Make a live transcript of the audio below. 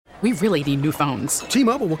We really need new phones.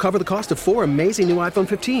 T-Mobile will cover the cost of 4 amazing new iPhone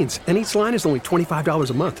 15s, and each line is only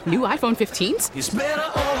 $25 a month. New iPhone 15s? It's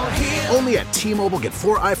better over here. Only at T-Mobile, get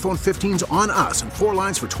 4 iPhone 15s on us and 4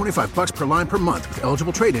 lines for $25 per line per month with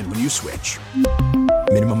eligible trade-in when you switch.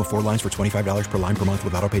 Minimum of 4 lines for $25 per line per month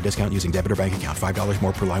with autopay discount using debit or bank account. $5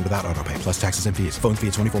 more per line without autopay, plus taxes and fees. Phone fee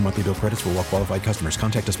at 24 monthly bill credits for well-qualified customers.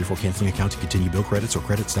 Contact us before canceling account to continue bill credits or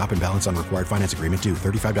credit stop and balance on required finance agreement due.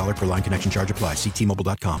 $35 per line connection charge applies. See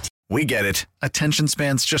T-Mobile.com. We get it. Attention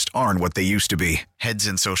spans just aren't what they used to be. Heads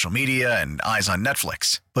in social media and eyes on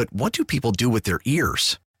Netflix. But what do people do with their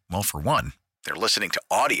ears? Well, for one, they're listening to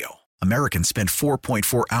audio. Americans spend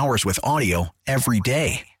 4.4 hours with audio every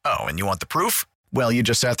day. Oh, and you want the proof? Well, you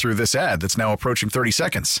just sat through this ad that's now approaching 30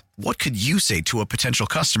 seconds. What could you say to a potential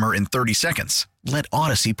customer in 30 seconds? Let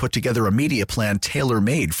Odyssey put together a media plan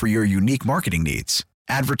tailor-made for your unique marketing needs.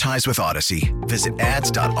 Advertise with Odyssey. Visit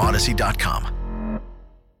ads.odyssey.com.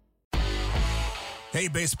 Hey,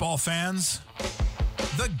 baseball fans.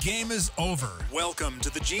 The game is over. Welcome to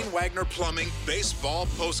the Gene Wagner Plumbing Baseball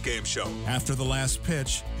Postgame Show. After the last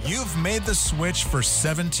pitch, you've made the switch for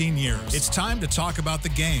 17 years. It's time to talk about the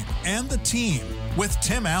game and the team with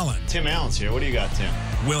Tim Allen. Tim Allen's here. What do you got, Tim?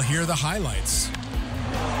 We'll hear the highlights.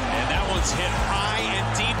 And that one's hit high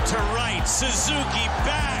and deep to right. Suzuki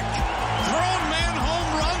back. Thrown man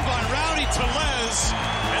home run by Rowdy Tellez.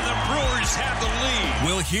 And the Brewers have the lead.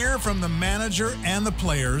 We'll hear from the manager and the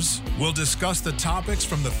players. We'll discuss the topics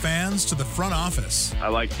from the fans to the front office. I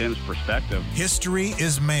like Tim's perspective. History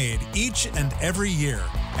is made each and every year,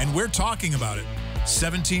 and we're talking about it.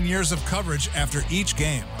 17 years of coverage after each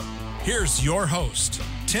game. Here's your host,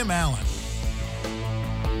 Tim Allen.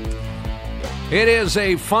 It is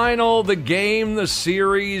a final, the game, the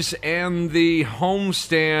series, and the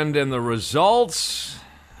homestand, and the results,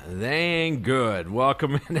 they ain't good.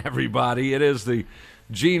 Welcome in, everybody. It is the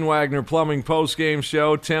Gene Wagner Plumbing Postgame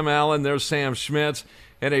Show. Tim Allen, there's Sam Schmitz,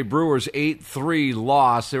 and a Brewers 8-3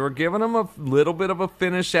 loss. They were giving them a little bit of a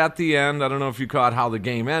finish at the end. I don't know if you caught how the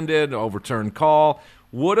game ended, overturned call.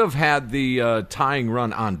 Would have had the tying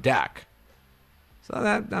run on deck. So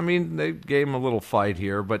that, I mean, they gave him a little fight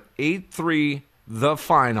here, but 8-3, the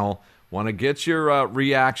final. Want to get your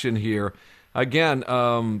reaction here. Again,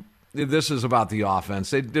 this is about the offense.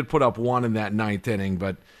 They did put up one in that ninth inning,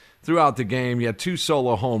 but throughout the game, you had 2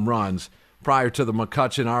 solo home runs prior to the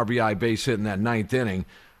McCutchen RBI base hit in that ninth inning.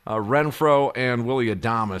 Renfroe and Willy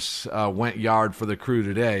Adames went yard for the Crew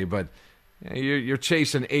today, but you're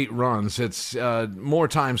chasing 8 runs. It's more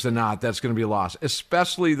times than not that's going to be a loss,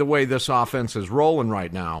 especially the way this offense is rolling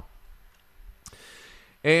right now.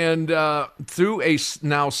 And through a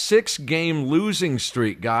now 6-game losing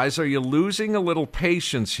streak, guys, are you losing a little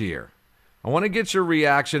patience here? I want to get your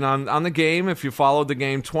reaction on the game. If you followed the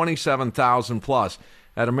game, 27,000 plus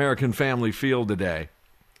at American Family Field today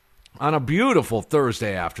on a beautiful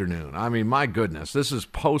Thursday afternoon. I mean, my goodness, this is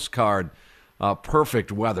postcard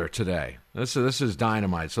perfect weather today. This is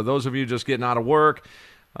dynamite. So those of you just getting out of work,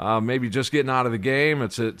 maybe just getting out of the game,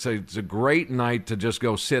 it's a great night to just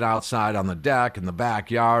go sit outside on the deck, in the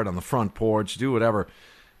backyard, on the front porch, do whatever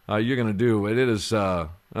you're going to do. It is a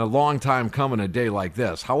long time coming, a day like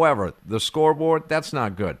this. However, the scoreboard, that's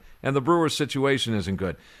not good. And the Brewers' situation isn't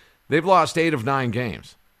good. They've lost 8 of 9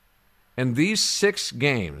 games. And these 6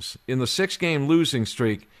 games, in the 6-game losing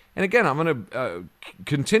streak, and again, I'm going to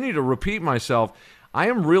continue to repeat myself, I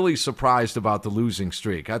am really surprised about the losing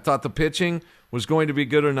streak. I thought the pitching was going to be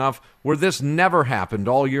good enough where this never happened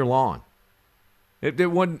all year long.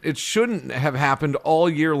 It shouldn't have happened all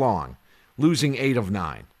year long, losing 8 of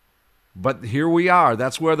 9. But here we are.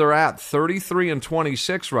 That's where they're at,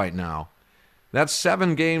 33-26 right now. That's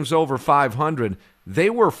 7 games over 500. They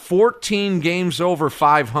were 14 games over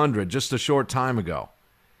 500 just a short time ago.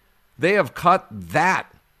 They have cut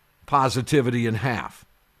that positivity in half.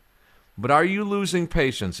 But are you losing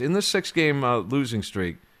patience? In the 6-game losing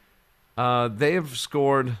streak, they have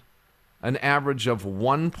scored an average of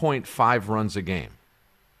 1.5 runs a game.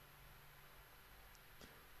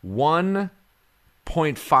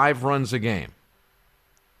 1.5 runs a game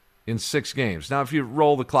in 6 games. Now, if you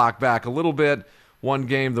roll the clock back a little bit,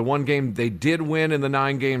 the one game they did win in the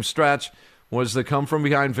 9-game stretch was the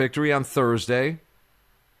come-from-behind victory on Thursday,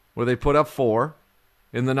 where they put up 4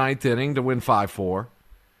 in the 9th inning to win 5-4.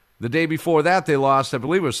 The day before that, they lost, I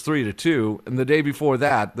believe it was 3-2. And the day before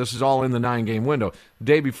that, this is all in the 9-game window. The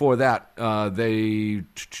day before that, they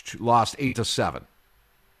lost 8-7.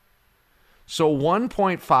 So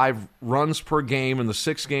 1.5 runs per game in the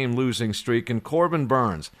 6-game losing streak. And Corbin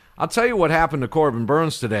Burns, I'll tell you what happened to Corbin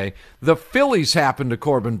Burns today. The Phillies happened to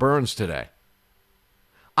Corbin Burns today.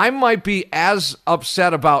 I might be as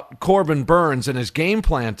upset about Corbin Burnes and his game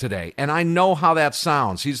plan today, and I know how that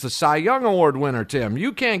sounds. He's the Cy Young Award winner, Tim.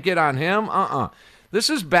 You can't get on him. This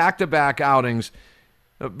is back-to-back outings.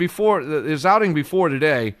 His outing before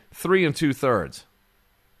today, 3 2/3.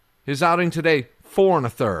 His outing today, 4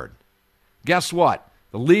 1/3. Guess what?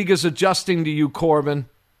 The league is adjusting to you, Corbin.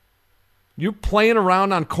 You're playing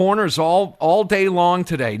around on corners all day long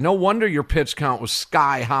today. No wonder your pitch count was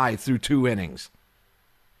sky high through 2 innings.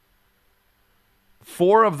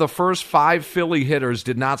 4 of the first 5 Philly hitters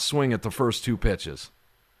did not swing at the first 2 pitches.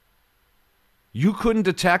 You couldn't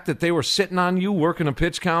detect that they were sitting on you, working a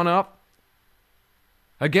pitch count up?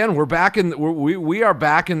 Again, we are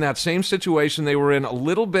back in that same situation they were in a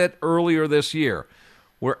little bit earlier this year,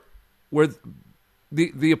 where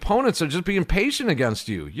the opponents are just being patient against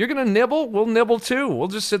you. You're going to nibble? We'll nibble too. We'll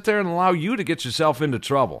just sit there and allow you to get yourself into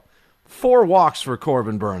trouble. 4 walks for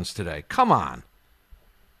Corbin Burnes today. Come on.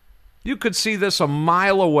 You could see this a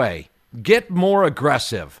mile away. Get more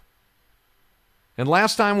aggressive. And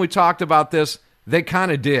last time we talked about this, they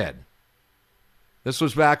kind of did. This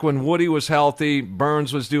was back when Woody was healthy,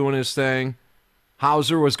 Burnes was doing his thing,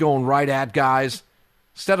 Hauser was going right at guys.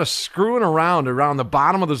 Instead of screwing around the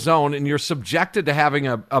bottom of the zone, and you're subjected to having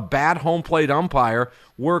a bad home plate umpire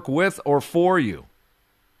work with or for you.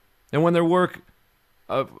 And when they work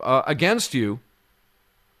against you,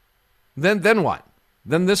 then what?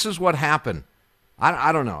 Then this is what happened.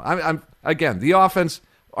 I don't know. Again, the offense,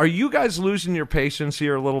 are you guys losing your patience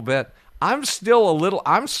here a little bit? I'm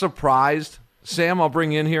surprised. Sam, I'll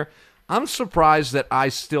bring you in here. I'm surprised that I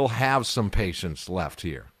still have some patience left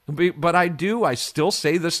here. But I still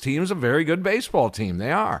say this team's a very good baseball team.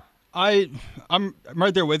 They are. I'm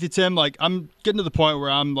right there with you, Tim. Like, I'm getting to the point where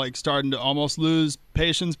I'm like starting to almost lose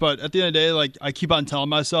patience. But at the end of the day, like, I keep on telling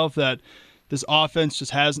myself that this offense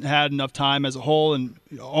just hasn't had enough time as a whole. And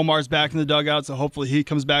Omar's back in the dugout, so hopefully he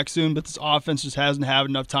comes back soon. But this offense just hasn't had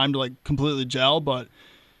enough time to like completely gel. But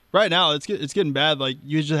right now, it's getting bad. Like,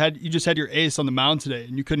 you just had your ace on the mound today,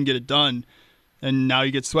 and you couldn't get it done. And now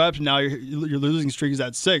you get swept, and now your losing streak is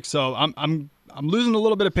at 6. So I'm losing a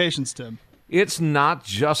little bit of patience, Tim. It's not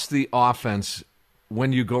just the offense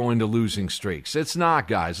when you go into losing streaks. It's not,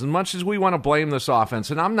 guys. As much as we want to blame this offense,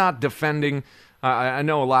 and I'm not defending. I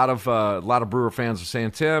know a lot of Brewer fans are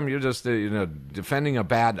saying, Tim, you're just defending a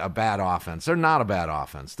bad offense. They're not a bad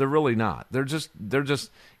offense. They're really not. They're just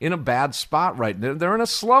in a bad spot right now. They're in a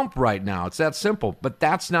slump right now. It's that simple. But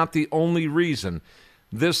that's not the only reason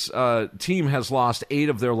this team has lost 8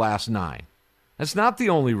 of their last 9. That's not the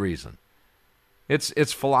only reason.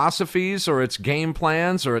 It's philosophies, or it's game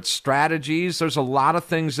plans, or it's strategies. There's a lot of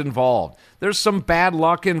things involved. There's some bad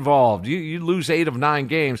luck involved. You lose 8 of 9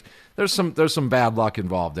 games. There's some bad luck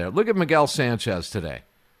involved there. Look at Miguel Sanchez today.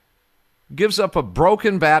 Gives up a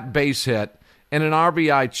broken bat base hit and an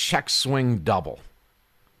RBI check swing double.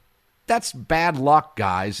 That's bad luck,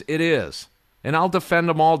 guys. It is. And I'll defend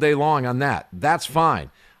him all day long on that. That's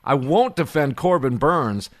fine. I won't defend Corbin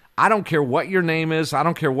Burnes. I don't care what your name is. I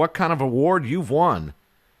don't care what kind of award you've won.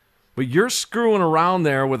 But you're screwing around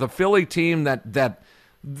there with a Philly team that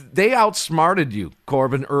they outsmarted you,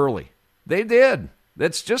 Corbin, early. They did.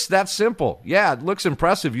 It's just that simple. Yeah, it looks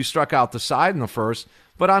impressive. You struck out the side in the first,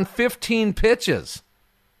 but on 15 pitches.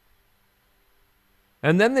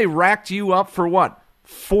 And then they racked you up for what?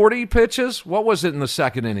 40 pitches? What was it in the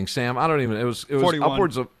second inning, Sam? I don't even. It was 41.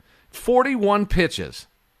 Upwards of 41 pitches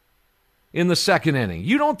in the second inning.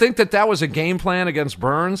 You don't think that was a game plan against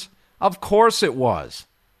Burnes? Of course it was.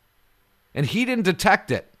 And he didn't detect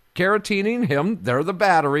it. Caratini and him, they're the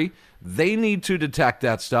battery. They need to detect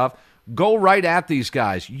that stuff. Go right at these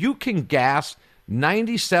guys. You can gas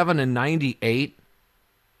 97 and 98.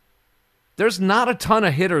 There's not a ton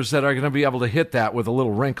of hitters that are going to be able to hit that with a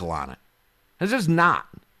little wrinkle on it. It's just not.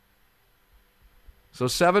 So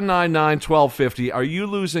 799-1250, are you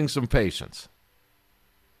losing some patience?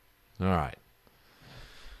 All right.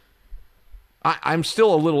 I'm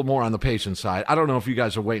still a little more on the patient side. I don't know if you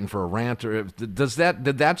guys are waiting for a rant, or did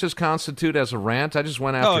that just constitute as a rant? I just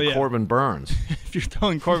went after Corbin Burnes. If you're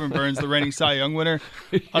throwing Corbin Burnes, the reigning Cy Young winner,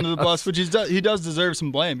 under the bus, which he does deserve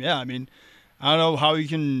some blame. Yeah, I mean, I don't know how you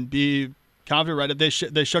can be confident, right?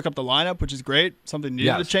 If they shook up the lineup, which is great, something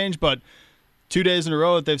needed to change, but 2 days in a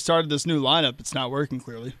row that they've started this new lineup, it's not working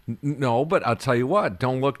clearly. No, but I'll tell you what,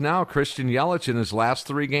 don't look now. Christian Yelich in his last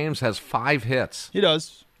 3 games has 5 hits. He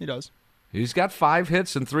does. He's got 5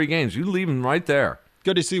 hits in 3 games. You leave him right there.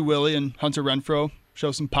 Good to see Willie and Hunter Renfroe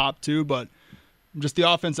show some pop too, but just the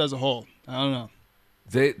offense as a whole, I don't know.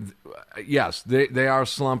 They are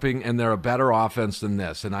slumping, and they're a better offense than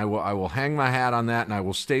this, and I will hang my hat on that, and I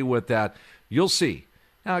will stay with that. You'll see.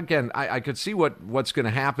 Now, again, I could see what's going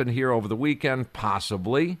to happen here over the weekend,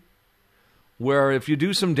 possibly, where if you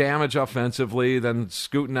do some damage offensively, then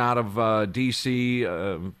scooting out of D.C.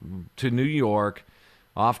 To New York,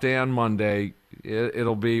 off day on Monday,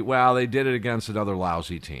 it'll be, well, they did it against another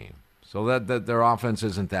lousy team. So that their offense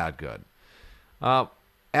isn't that good.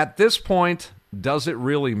 At this point, does it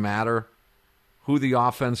really matter who the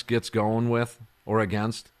offense gets going with or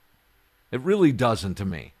against? It really doesn't to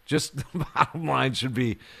me. Just the bottom line should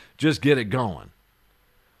be just get it going.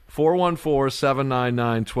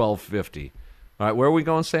 414-799-1250. All right, where are we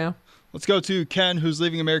going, Sam? Let's go to Ken, who's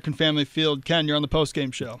leaving American Family Field. Ken, you're on the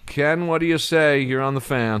postgame show. Ken, what do you say? You're on the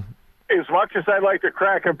Fan. As much as I'd like to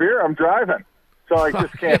crack a beer, I'm driving. So I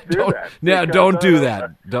just can't do that. Yeah, don't do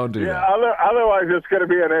that. Don't do that. Otherwise, it's going to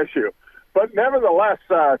be an issue. But nevertheless,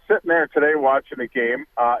 sitting there today watching the game,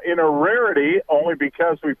 in a rarity, only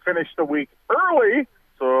because we finished the week early,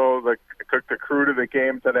 so I took the crew to the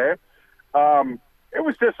game today. It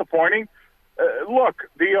was disappointing. Look,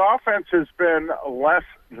 the offense has been less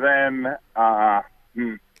than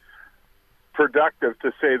productive,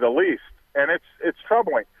 to say the least, and it's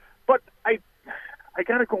troubling. But I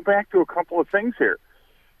got to go back to a couple of things here.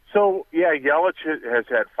 So, yeah, Yelich has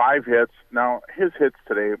had 5 hits. Now, his hits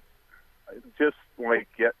today, just like,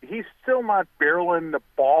 he's still not barreling the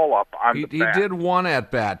ball up on the bat. He did one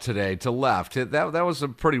at-bat today to left. That was a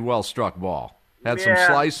pretty well-struck ball. Had some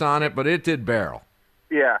slice on it, but it did barrel.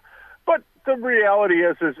 Yeah. But the reality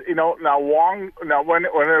is now Wong, when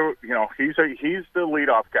he's the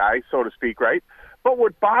leadoff guy, so to speak, right? But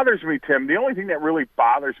what bothers me, Tim, the only thing that really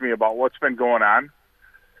bothers me about what's been going on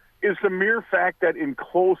is the mere fact that in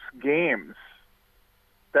close games,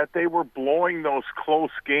 that they were blowing those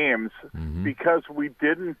close games because we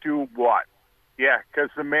didn't do what? Yeah,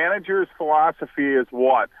 because the manager's philosophy is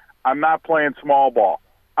what? I'm not playing small ball.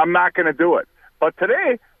 I'm not going to do it. But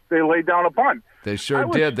today, they laid down a bunt. They sure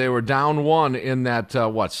did. They were down 1 in that,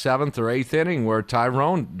 7th or 8th inning where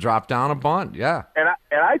Tyrone dropped down a bunt. Yeah. And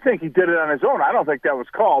I think he did it on his own. I don't think that was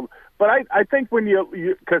called. But I think when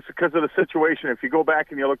because of the situation, if you go back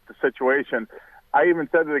and you look at the situation, I even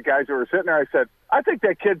said to the guys who were sitting there, I said, I think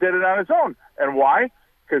that kid did it on his own. And why?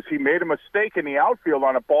 Because he made a mistake in the outfield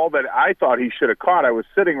on a ball that I thought he should have caught. I was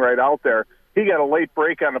sitting right out there. He got a late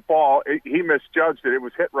break on the ball. He misjudged it. It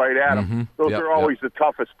was hit right at him. Those are always the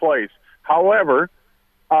toughest plays. However,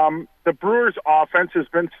 the Brewers' offense has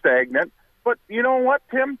been stagnant. But you know what,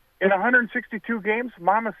 Tim? In 162 games,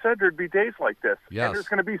 Mama said there'd be days like this. Yes. And there's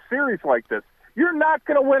going to be series like this. You're not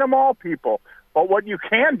going to win them all, people. But what you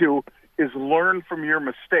can do is learn from your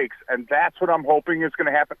mistakes, and that's what I'm hoping is going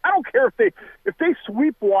to happen. I don't care if they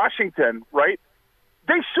sweep Washington, right?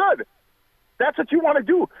 They should. That's what you want to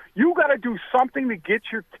do. You got to do something to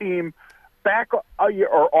get your team back or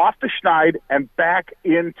off the schneid and back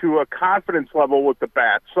into a confidence level with the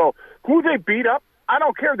bat. So who they beat up, I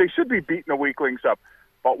don't care. They should be beating the weaklings up.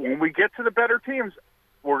 But when we get to the better teams,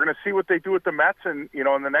 we're going to see what they do with the Mets and in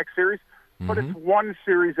the next series. But it's one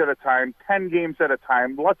series at a time, 10 games at a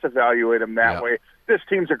time. Let's evaluate them that way. This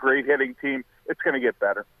team's a great hitting team. It's going to get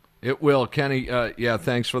better. It will, Kenny.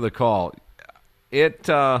 Thanks for the call. I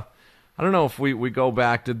don't know if we go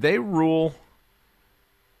back. Did they rule?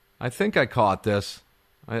 I think I caught this.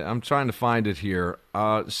 I'm trying to find it here.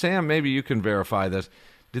 Sam, maybe you can verify this.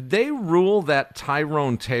 Did they rule that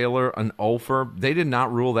Tyrone Taylor an offer? They did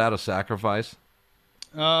not rule that a sacrifice?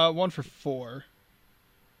 1 for 4.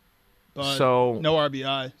 But so no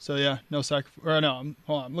RBI. So, yeah, no sacrifice. Or no,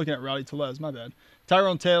 hold on. I'm looking at Rowdy Tellez. My bad.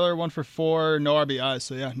 Tyrone Taylor, 1 for 4, no RBI.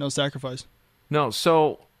 So, yeah, no sacrifice. No,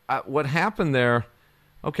 so what happened there,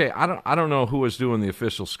 okay, I don't know who was doing the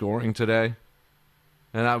official scoring today.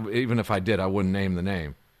 And even if I did, I wouldn't name the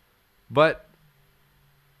name. But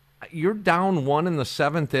you're down 1 in the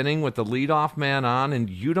 7th inning with the leadoff man on, and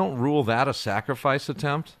you don't rule that a sacrifice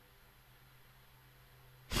attempt?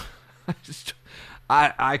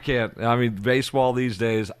 I can't. I mean, baseball these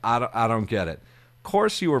days, I don't get it. Of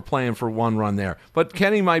course you were playing for 1 run there. But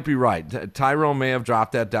Kenny might be right. Tyrone may have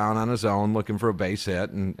dropped that down on his own, looking for a base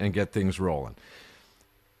hit and get things rolling.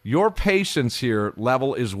 Your patience here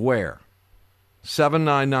level is where?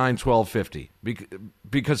 799-1250.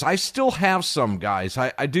 Because I still have some guys.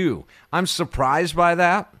 I do. I'm surprised by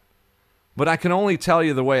that, but I can only tell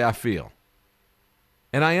you the way I feel.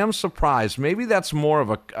 And I am surprised. Maybe that's more of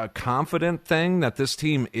a confident thing that this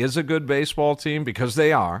team is a good baseball team, because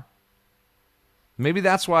they are. Maybe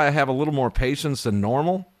that's why I have a little more patience than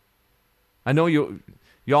normal. I know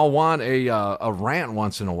y'all want a rant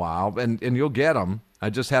once in a while, and you'll get them. I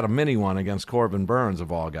just had a mini one against Corbin Burns,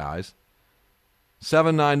 of all guys.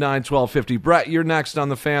 799-1250. Brett, you're next on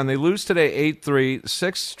the Fan. They lose today 8-3,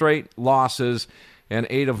 6 straight losses, and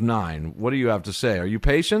 8 of 9. What do you have to say? Are you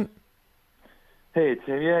patient? Hey,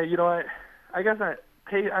 Tim. Yeah, you know what? I guess I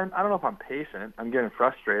don't know if I'm patient. I'm getting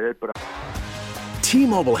frustrated, but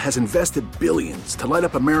T-Mobile has invested billions to light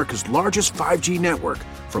up America's largest 5G network,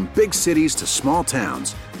 from big cities to small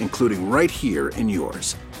towns, including right here in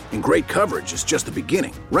yours. And great coverage is just the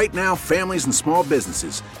beginning. Right now, families and small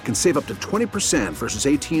businesses can save up to 20% versus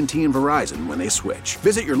AT&T and Verizon when they switch.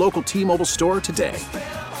 Visit your local T-Mobile store today.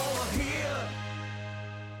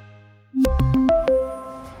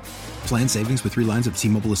 Plan savings with 3 lines of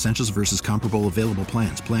T-Mobile Essentials versus comparable available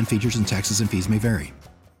plans. Plan features and taxes and fees may vary.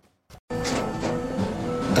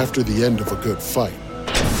 After the end of a good fight,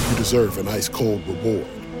 you deserve an ice-cold reward.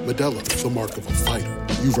 Modelo is the mark of a fighter.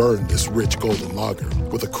 You've earned this rich golden lager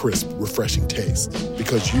with a crisp, refreshing taste.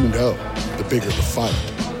 Because you know, the bigger the fight,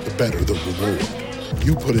 the better the reward.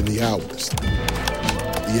 You put in the hours,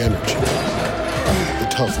 the energy, the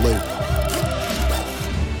tough labor.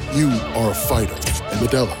 You are a fighter, and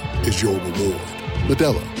Modelo is your reward.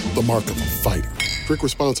 Modelo, the mark of a fighter. Drink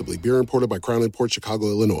responsibly. Beer imported by Crown Imports, Chicago,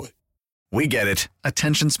 Illinois. We get it.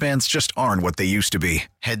 Attention spans just aren't what they used to be.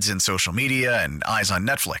 Heads in social media and eyes on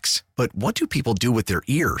Netflix. But what do people do with their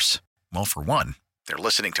ears? Well, for one, they're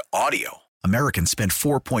listening to audio. Americans spend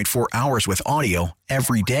 4.4 hours with audio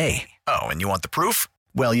every day. Oh, and you want the proof?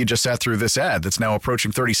 Well, you just sat through this ad that's now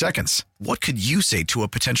approaching 30 seconds. What could you say to a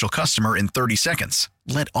potential customer in 30 seconds?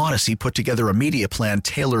 Let Odyssey put together a media plan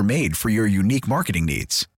tailor-made for your unique marketing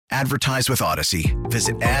needs. Advertise with Odyssey.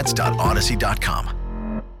 Visit ads.odyssey.com.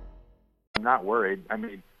 I'm not worried. I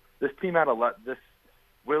mean, this team had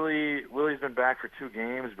Willie's been back for 2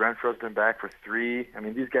 games. Renfro's been back for 3. I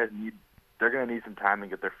mean, these guys they're going to need some time to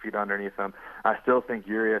get their feet underneath them. I still think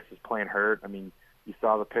Urias is playing hurt. I mean, you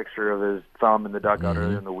saw the picture of his thumb in the dugout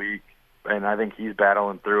earlier in the week, and I think he's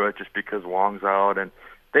battling through it just because Wong's out. And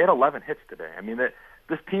they had 11 hits today. I mean,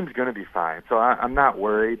 this team's going to be fine. So I'm not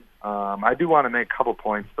worried. I do want to make a couple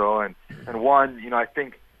points, though. And one, I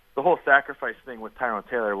think the whole sacrifice thing with Tyrone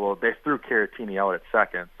Taylor, well, they threw Caratini out at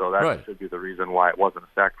second, so that should be the reason why it wasn't a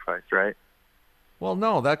sacrifice, right? Well,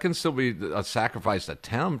 no, that can still be a sacrifice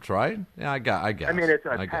attempt, right? Yeah, I guess. I mean, it's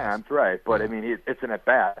an attempt, right? But, I mean, it's an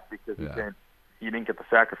at-bat because he didn't get the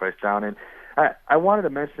sacrifice down. And I wanted to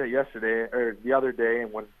mention it yesterday or the other day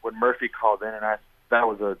when Murphy called in, and that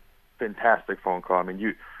was a fantastic phone call. I mean,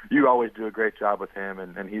 you always do a great job with him,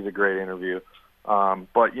 and he's a great interview.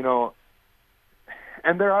 But,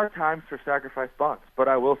 and there are times for sacrifice bunts, but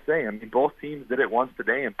I will say, I mean, both teams did it once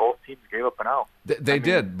today, and both teams gave up an out. They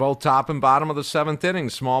did, both top and bottom of the 7th inning.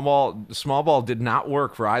 Small ball did not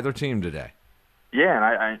work for either team today. Yeah,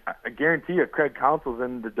 and I guarantee you, Craig Counsell's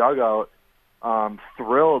in the dugout,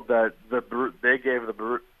 thrilled that they gave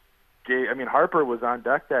I mean, Harper was on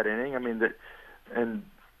deck that inning. I mean, and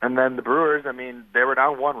then the Brewers, I mean, they were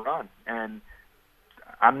down 1 run, and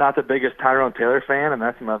I'm not the biggest Tyrone Taylor fan, and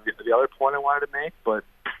that's the other point I wanted to make. But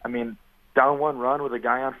I mean, down 1 run with a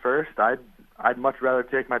guy on first, I'd much rather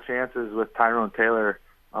take my chances with Tyrone Taylor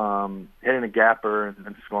hitting a gapper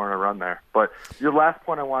and scoring a run there. But your last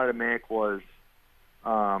point I wanted to make was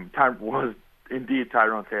indeed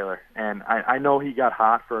Tyrone Taylor, and I know he got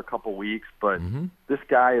hot for a couple weeks, but this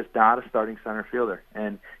guy is not a starting center fielder,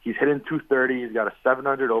 and he's hitting .230. He's got a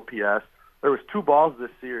 700 OPS. There was 2 balls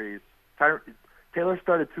this series. Taylor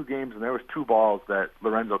started 2 games, and there was 2 balls that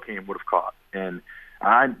Lorenzo Cain would have caught. And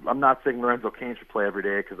I'm not saying Lorenzo Cain should play every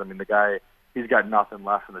day because, I mean, the guy, he's got nothing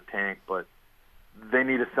left in the tank, but they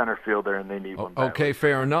need a center fielder, and they need one badly. Okay,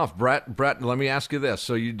 fair enough. Brett, let me ask you this.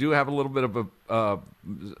 So you do have a little bit of a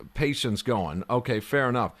patience going. Okay, fair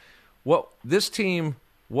enough. This team,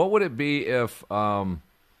 what would it be if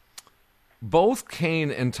both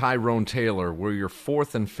Cain and Tyrone Taylor were your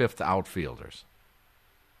 4th and 5th outfielders?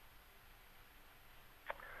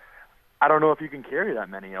 I don't know if you can carry that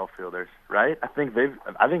many outfielders, right? I think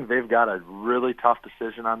they've got a really tough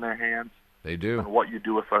decision on their hands. They do. On what you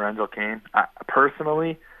do with Lorenzo Cain.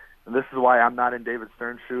 Personally, and this is why I'm not in David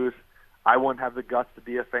Stern's shoes, I wouldn't have the guts to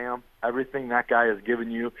DFA him. Everything that guy has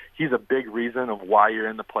given you, he's a big reason of why you're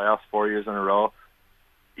in the playoffs 4 years in a row.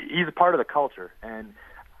 He's a part of the culture, and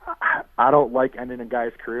I don't like ending a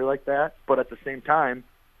guy's career like that, but at the same time,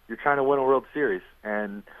 you're trying to win a World Series,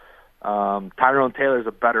 and Tyrone Taylor's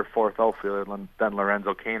a better 4th outfielder than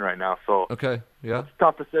Lorenzo Cain right now. So okay, yeah, it's a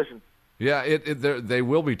tough decision. Yeah, they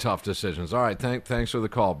will be tough decisions. All right, thanks for the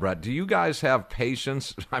call, Brett. Do you guys have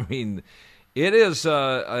patience? I mean, it is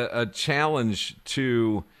a challenge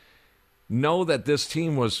to know that this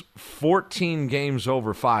team was 14 games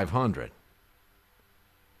over 500.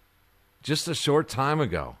 just a short time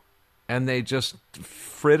ago. And they just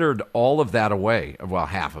frittered all of that away. Well,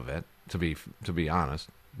 half of it, to be honest,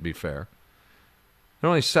 to be fair. They're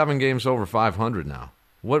only 7 games over 500 now.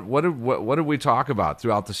 What did we talk about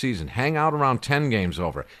throughout the season? Hang out around 10 games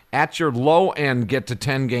over. At your low end, get to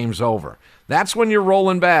 10 games over. That's when you're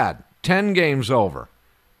rolling bad. 10 games over.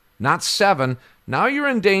 Not 7. Now you're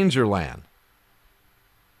in danger land.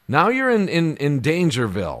 Now you're in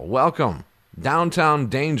Dangerville. Welcome. Downtown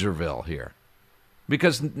Dangerville here.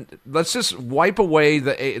 Because let's just wipe away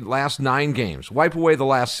the last 9 games. Wipe away the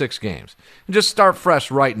last 6 games. And just start fresh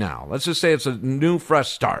right now. Let's just say it's a new,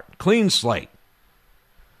 fresh start. Clean slate.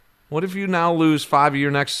 What if you now lose 5 of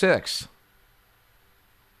your next 6?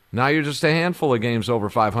 Now you're just a handful of games over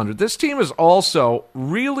 500. This team is also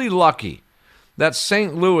really lucky that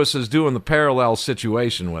St. Louis is doing the parallel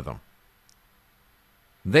situation with them.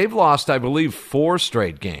 They've lost, I believe, 4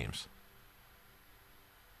 straight games.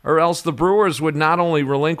 Or else the Brewers would not only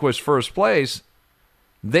relinquish first place,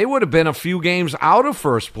 they would have been a few games out of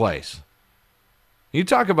first place. You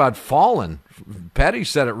talk about falling. Petty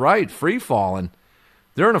said it right, free falling.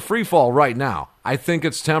 They're in a free fall right now. I think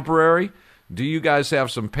it's temporary. Do you guys have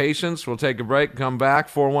some patience? We'll take a break, come back.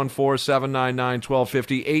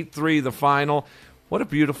 414-799-1250, 8-3 the final. What a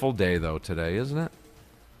beautiful day, though, today, isn't it?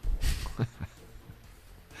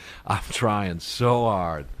 I'm trying so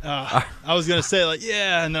hard. I was going to say,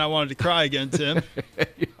 and then I wanted to cry again, Tim.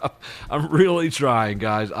 Yeah, I'm really trying,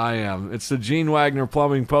 guys. I am. It's the Gene Wagner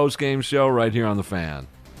Plumbing Postgame Show right here on The Fan.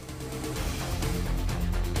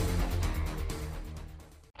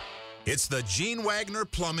 It's the Gene Wagner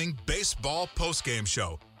Plumbing Baseball Postgame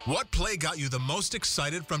Show. What play got you the most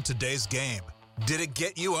excited from today's game? Did it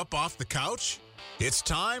get you up off the couch? It's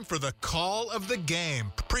time for the Call of the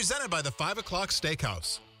Game, presented by the 5 O'Clock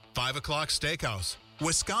Steakhouse. 5 O'Clock Steakhouse,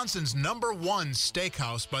 Wisconsin's #1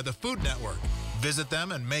 steakhouse by the Food Network. Visit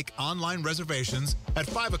them and make online reservations at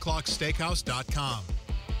 5o'clocksteakhouse.com.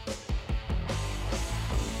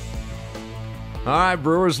 All right,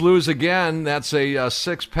 Brewers lose again. That's a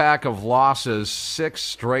 6-pack of losses, 6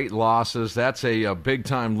 straight losses. That's a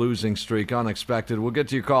big-time losing streak, unexpected. We'll get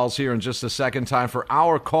to your calls here in just a second. Time for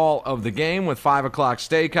our Call of the Game with 5 O'Clock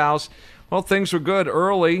Steakhouse. Well, things were good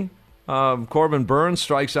early. Corbin Burns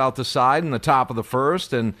strikes out the side in the top of the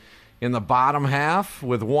first, and in the bottom half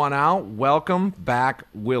with 1 out, welcome back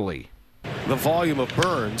Willie. The volume of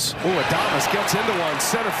Burns. Adames gets into one,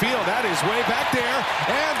 center field. That is way back there,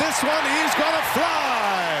 and this one he's going to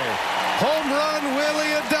fly. Home run,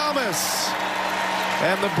 Willie Adames.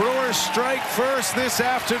 And the Brewers strike first this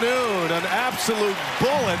afternoon. An absolute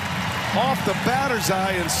bullet off the batter's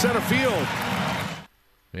eye in center field.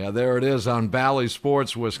 Yeah, there it is on Bally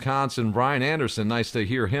Sports Wisconsin. Brian Anderson, nice to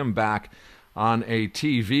hear him back on a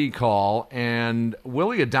TV call. And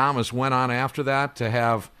Willie Adames went on after that to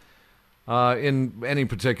have, in any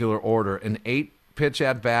particular order, an 8-pitch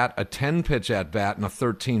at-bat, a 10-pitch at-bat, and a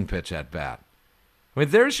 13-pitch at-bat. I mean,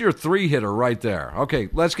 there's your 3-hitter right there. Okay,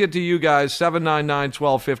 let's get to you guys.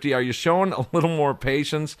 799-1250. Are you showing a little more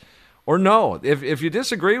patience? Or no? If you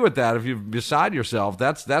disagree with that, if you're beside yourself,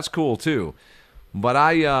 that's cool too. But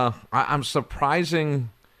I'm surprisingly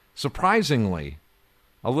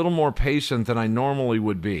a little more patient than I normally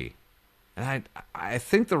would be. And I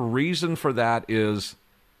think the reason for that is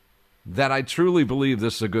that I truly believe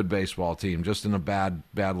this is a good baseball team, just in a bad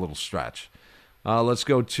little stretch. Let's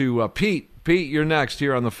go to Pete. Pete, you're next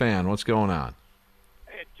here on The Fan. What's going on?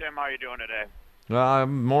 Hey, Tim, how are you doing today?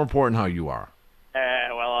 More important how you are.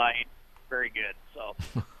 Well, I ain't very good, so.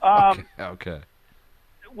 Okay.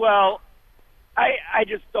 Well, I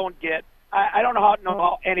just don't get – I don't know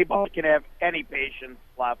how anybody can have any patience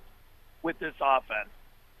left with this offense,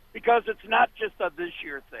 because it's not just a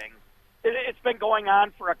this-year thing. It's been going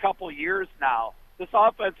on for a couple years now. This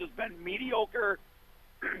offense has been mediocre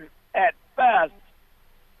at best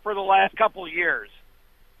for the last couple of years.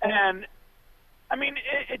 And, I mean,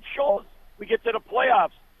 it shows. We get to the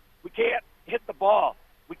playoffs. We can't hit the ball.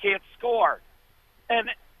 We can't score. And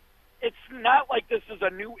it's not like this is a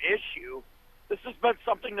new issue. This has been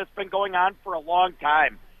something that's been going on for a long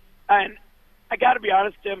time. And I got to be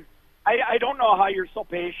honest, Tim, I don't know how you're so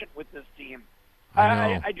patient with this team.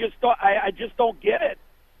 I just don't get it.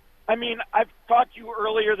 I mean, I've talked to you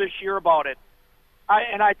earlier this year about it.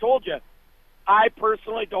 And I told you, I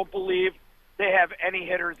personally don't believe they have any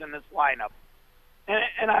hitters in this lineup.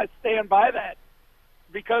 And I stand by that,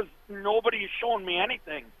 because nobody's shown me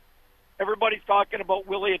anything. Everybody's talking about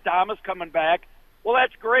Willie Adames coming back. Well,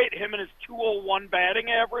 that's great, him and his .201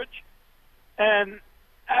 batting average. And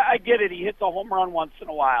I get it, he hits a home run once in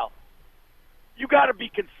a while. You got to be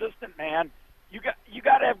consistent, man. You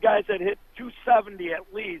got to have guys that hit 270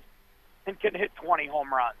 at least and can hit 20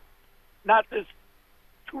 home runs, not this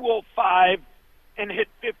 205 and hit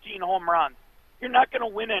 15 home runs. You're not going to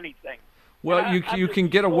win anything. Well, you can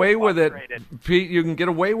get away with it, Pete. You can get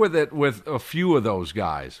away with it with a few of those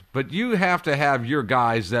guys, but you have to have your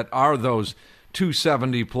guys that are those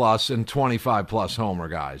 270 plus and 25 plus homer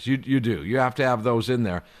guys. You do. You have to have those in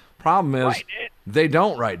there. Problem is, they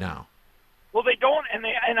don't right now. Well, they don't, and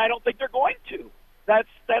I don't think they're going to. That's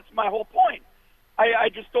my whole point. I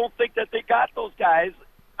just don't think that they got those guys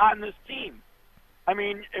on this team. I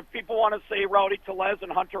mean, if people want to say Rowdy Tellez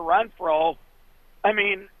and Hunter Renfroe, I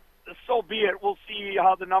mean, so be it. We'll see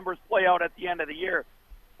how the numbers play out at the end of the year.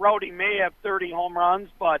 Rowdy may have 30 home runs,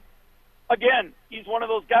 but again, he's one of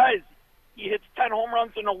those guys. He hits 10 home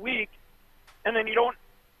runs in a week, and then he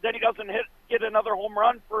doesn't get another home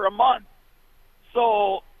run for a month.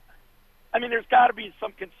 So, I mean, there's got to be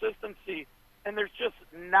some consistency, and there's just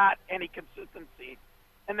not any consistency,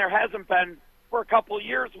 and there hasn't been for a couple of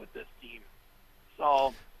years with this team.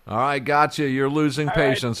 So. All right, gotcha. You're losing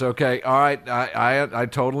patience. Right. Okay, all right. I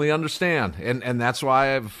totally understand, and that's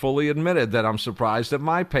why I've fully admitted that I'm surprised at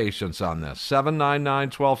my patience on this.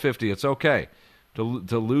 799-1250. It's okay to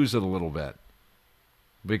lose it a little bit,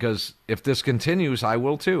 because if this continues, I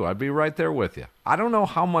will too. I'd be right there with you. I don't know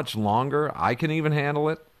how much longer I can even handle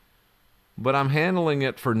it, but I'm handling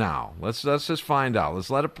it for now. Let's just find out. Let's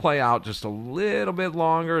let it play out just a little bit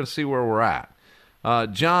longer and see where we're at.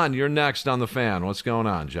 John, you're next on the Fan. What's going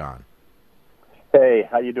on, John? Hey,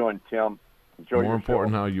 how you doing, Tim? Enjoy More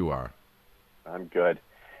important how you are. I'm good.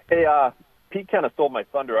 Hey, Pete kind of stole my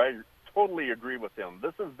thunder. I totally agree with him.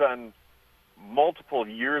 This has been multiple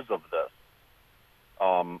years of this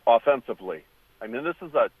offensively. I mean, this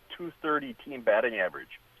is a 230 team batting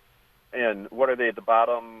average. And what are they, the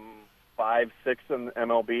bottom 5, 6 in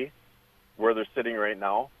MLB, where they're sitting right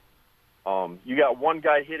now? You got one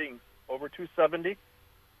guy hitting over 270.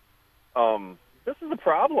 This is a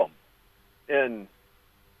problem, and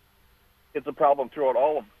it's a problem throughout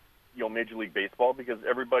all of Major League Baseball, because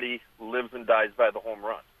everybody lives and dies by the home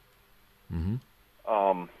run.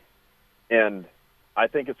 Mm-hmm. And I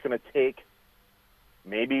think it's going to take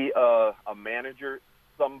maybe a manager,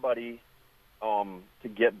 somebody, to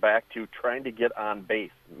get back to trying to get on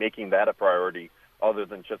base, making that a priority other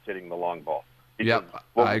than just hitting the long ball. Yep,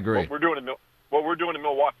 I agree. What we're doing in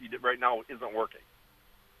Milwaukee right now isn't working.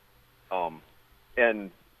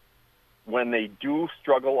 And when they do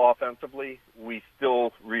struggle offensively, we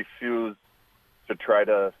still refuse to try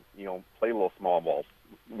to, play little small balls,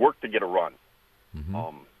 work to get a run.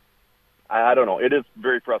 Mm-hmm. I don't know. It is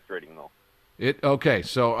very frustrating, though. Okay,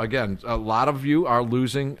 so again, a lot of you are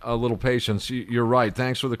losing a little patience. You're right.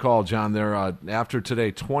 Thanks for the call, John. They're, after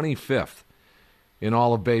today, 25th in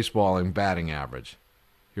all of baseball in batting average.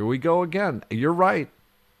 Here we go again. You're right.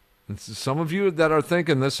 Some of you that are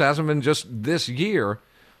thinking this hasn't been just this year,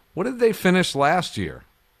 what did they finish last year?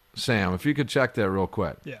 Sam, if you could check that real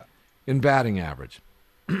quick. Yeah. In batting average.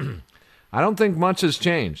 I don't think much has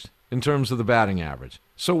changed in terms of the batting average.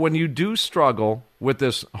 So when you do struggle with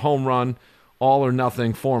this home run, all or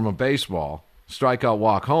nothing form of baseball, strikeout,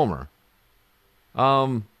 walk, homer,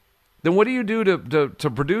 then what do you do to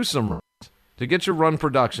produce some runs, to get your run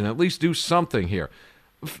production? At least do something here.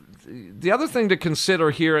 The other thing to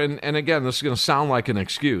consider here, and again, this is going to sound like an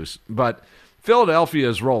excuse, but Philadelphia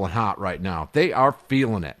is rolling hot right now. They are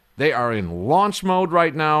feeling it. They are in launch mode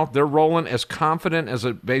right now. They're rolling as confident as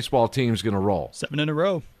a baseball team's going to roll. 7 in a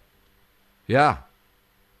row. Yeah.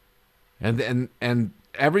 And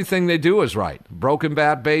everything they do is right. Broken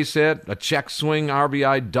bat, base hit, a check swing,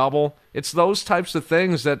 RBI double. It's those types of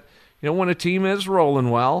things that, when a team is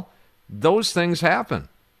rolling well, those things happen.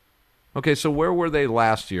 Okay, so where were they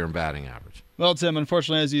last year in batting average? Well, Tim,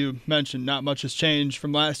 unfortunately, as you mentioned, not much has changed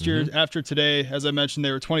from last year. After today, as I mentioned,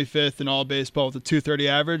 they were 25th in all baseball with a 230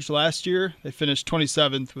 average. Last year, they finished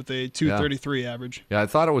 27th with a 233 average. Yeah, I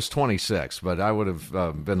thought it was 26, but I would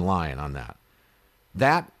have been lying on that.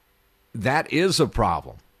 That is a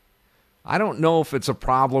problem. I don't know if it's a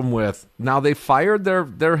problem with – now they fired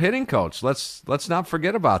their hitting coach. Let's not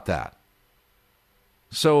forget about that.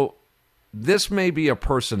 So this may be a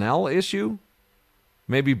personnel issue,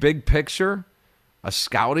 maybe big picture, a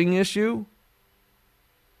scouting issue.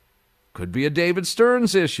 Could be a David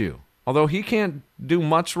Stearns issue, although he can't do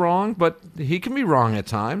much wrong, but he can be wrong at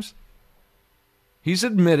times. He's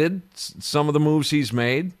admitted some of the moves he's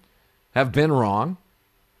made have been wrong.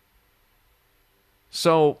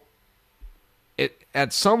 So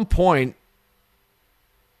at some point,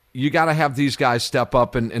 you got to have these guys step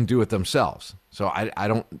up and do it themselves. So I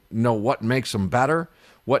don't know what makes them better,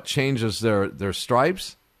 what changes their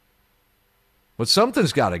stripes. But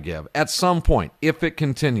something's got to give at some point if it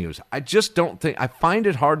continues. I just don't think – I find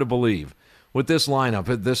it hard to believe with this lineup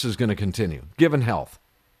that this is going to continue, given health.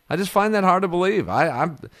 I just find that hard to believe.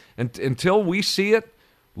 Until we see it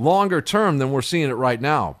longer term than we're seeing it right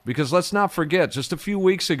now. Because let's not forget, just a few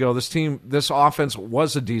weeks ago, this offense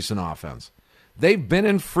was a decent offense. They've been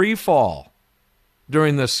in free fall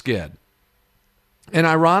during this skid. And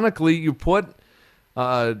ironically, you put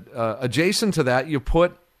adjacent to that, you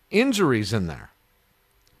put injuries in there.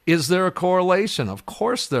 Is there a correlation? Of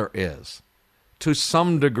course there is, to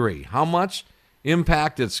some degree. How much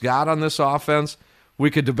impact it's got on this offense, we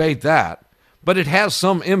could debate that, but it has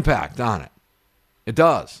some impact on it. It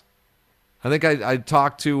does. I think I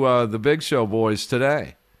talked to the Big Show boys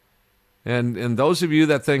today, and those of you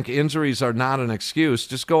that think injuries are not an excuse,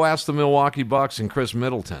 just go ask the Milwaukee Bucks and Chris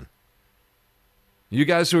Middleton. You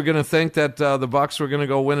guys who are going to think that the Bucks were going to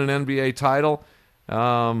go win an NBA title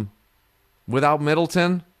without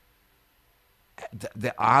Middleton,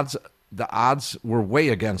 the odds were way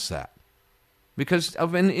against that because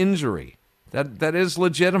of an injury. That is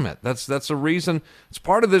legitimate. That's a reason. It's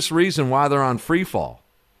part of this reason why they're on free fall.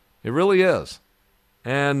 It really is.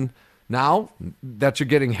 And now that you're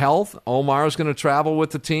getting health, Omar is going to travel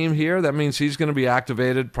with the team here. That means he's going to be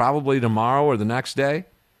activated probably tomorrow or the next day.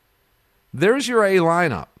 There's your A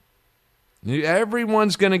lineup.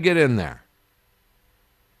 Everyone's going to get in there.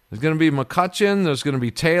 There's going to be McCutchen. There's going to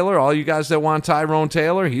be Taylor. All you guys that want Tyrone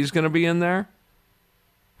Taylor, he's going to be in there.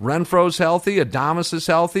 Renfro's healthy. Adamas is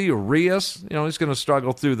healthy. Urias, he's going to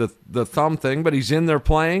struggle through the thumb thing, but he's in there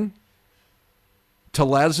playing.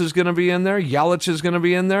 Tellez is going to be in there. Yelich is going to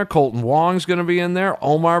be in there. Colton Wong's going to be in there.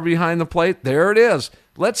 Omar behind the plate. There it is.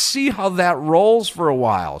 Let's see how that rolls for a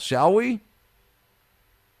while, shall we?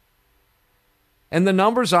 And the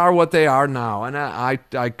numbers are what they are now, and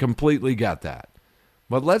I completely get that.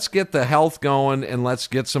 But let's get the health going, and let's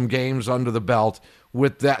get some games under the belt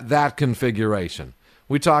with that configuration.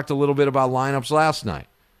 We talked a little bit about lineups last night.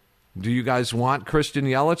 Do you guys want Christian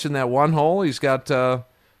Yelich in that one hole? He's got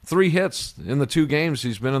 3 hits in the 2 games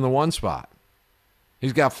he's been in the one spot.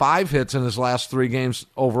 He's got 5 hits in his last 3 games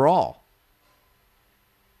overall.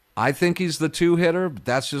 I think he's the 2 hitter, but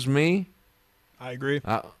that's just me. I agree.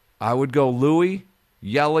 I would go Louis,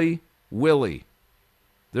 Yelly, Willie.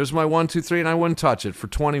 There's my 1, 2, 3, and I wouldn't touch it for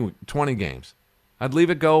 20 games. I'd leave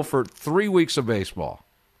it go for 3 weeks of baseball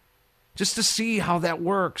just to see how that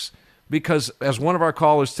works. Because as one of our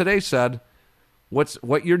callers today said,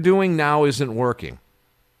 what you're doing now isn't working.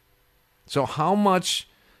 So how much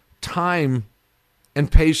time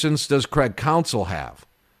and patience does Craig Counsell have?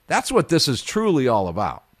 That's what this is truly all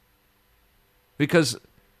about. Because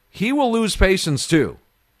he will lose patience too.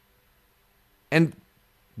 And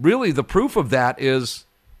really the proof of that is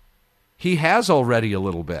he has already a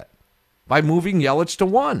little bit by moving Yelich to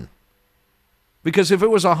 1. Because if it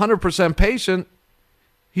was 100% patient,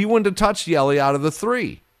 he wouldn't have touched Yelly out of the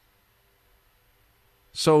 3.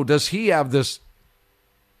 So does he have this,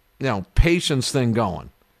 patience thing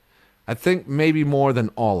going? I think maybe more than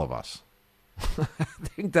all of us. I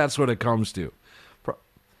think that's what it comes to.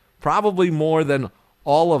 Probably more than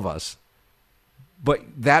all of us. But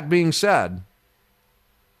that being said,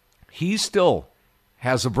 he still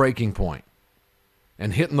has a breaking point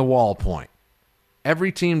and hitting the wall point.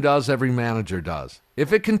 Every team does, every manager does.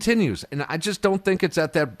 If it continues, and I just don't think it's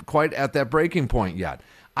quite at that breaking point yet.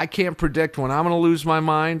 I can't predict when I'm going to lose my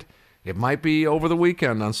mind. It might be over the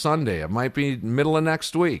weekend on Sunday. It might be middle of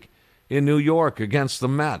next week in New York against the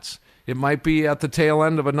Mets. It might be at the tail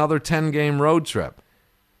end of another 10-game road trip,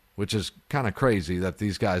 which is kind of crazy that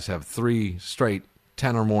these guys have 3 straight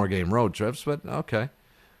 10 or more game road trips, but okay.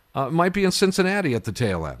 It might be in Cincinnati at the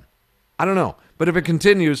tail end. I don't know. But if it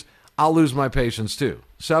continues, I'll lose my patience too.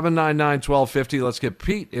 799-1250. Let's get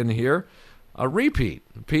Pete in here. A repeat.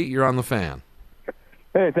 Pete, you're on the Fan.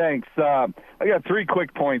 Hey, thanks. I got 3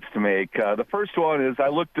 quick points to make. The first one is I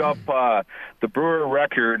looked up the Brewer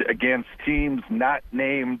record against teams not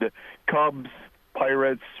named Cubs,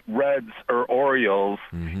 Pirates, Reds, or Orioles,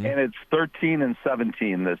 and it's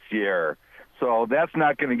 13-17 this year. So that's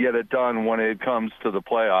not going to get it done when it comes to the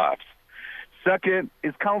playoffs. Second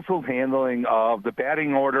is Counsell's handling of the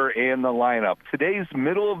batting order and the lineup. Today's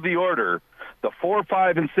middle of the order, the 4,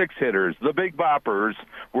 5, and 6 hitters, the big boppers,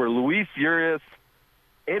 were Luis Urias,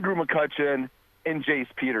 Andrew McCutchen, and Jace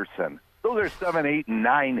Peterson. Those are 7, 8, and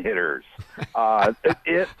 9 hitters.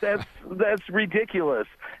 That's ridiculous.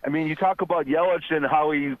 I mean, you talk about Yelich and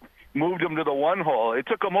how moved him to the 1 hole. It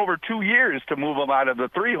took him over 2 years to move him out of the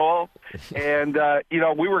 3 hole, and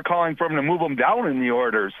we were calling for him to move him down in the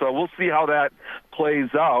order. So we'll see how that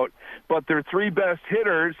plays out. But their 3 best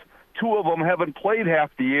hitters, 2 of them haven't played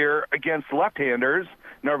half the year against left-handers.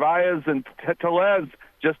 Narvaez and Tellez,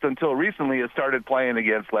 just until recently, has started playing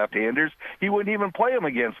against left-handers. He wouldn't even play them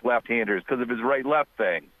against left-handers because of his right-left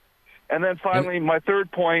thing. And then finally, my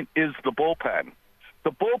third point is the bullpen.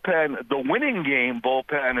 The bullpen, the winning game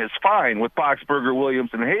bullpen is fine with Boxberger, Williams,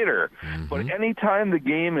 and Hader. Mm-hmm. But anytime the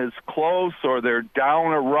game is close or they're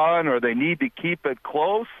down a run or they need to keep it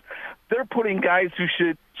close, they're putting guys who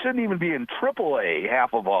shouldn't even be in AAA,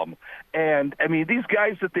 half of them. And, I mean, these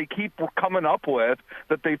guys that they keep coming up with,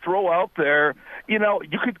 that they throw out there,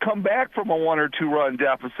 you could come back from a 1 or 2 run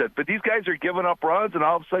deficit. But these guys are giving up runs, and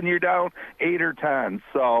all of a sudden you're down 8 or 10.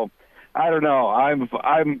 So, I don't know.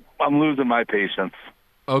 I'm losing my patience.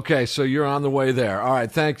 Okay, so you're on the way there. All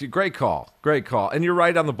right, thank you. Great call. And you're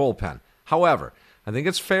right on the bullpen. However, I think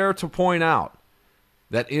it's fair to point out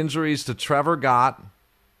that injuries to Trevor Gott,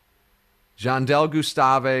 Jandel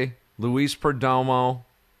Gustave, Luis Perdomo,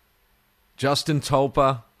 Justin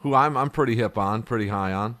Topa, who I'm pretty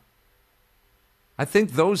high on. I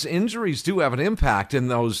think those injuries do have an impact in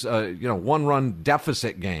those 1-run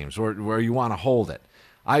deficit games where you want to hold it.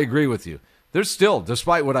 I agree with you. There's still,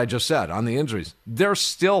 despite what I just said on the injuries, they're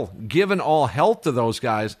still, given all health to those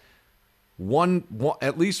guys,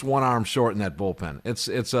 at least one arm short in that bullpen. It's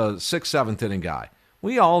a 6th, 7th inning guy.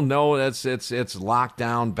 We all know it's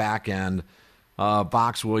lockdown back end,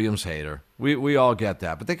 Box, Williams, Hader. We all get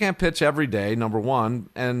that, but they can't pitch every day. Number one,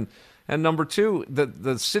 and number two,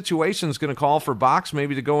 the situation's going to call for Box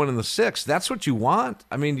maybe to go in the 6th. That's what you want.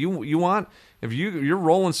 I mean, you want, if you're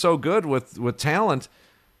rolling so good with talent,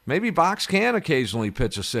 maybe Box can occasionally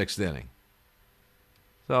pitch a 6th inning.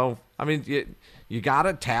 So, I mean, you got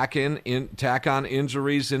to tack on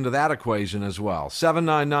injuries into that equation as well.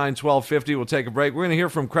 799-1250. We'll take a break. We're going to hear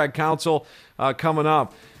from Craig Counsell coming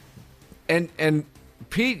up. And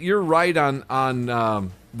Pete, you're right on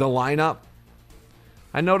the lineup.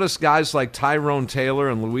 I noticed guys like Tyrone Taylor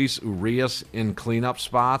and Luis Urias in cleanup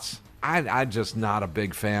spots. I'm just not a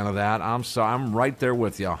big fan of that. I'm right there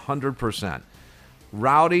with you, 100%.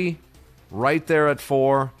 Rowdy, right there at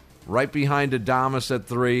 4, right behind Adames at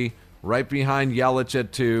 3, right behind Yelich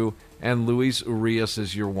at 2, and Luis Urias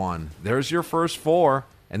is your 1. There's your first 4,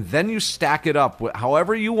 and then you stack it up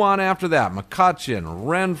however you want after that. McCutchen,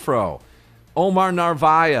 Renfroe, Omar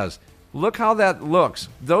Narvaez. Look how that looks.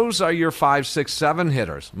 Those are your 5, 6, 7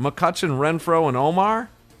 hitters. McCutchen, Renfroe, and Omar.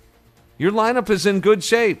 Your lineup is in good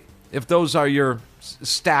shape if those are your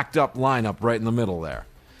stacked up lineup right in the middle there.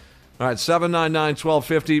 All right,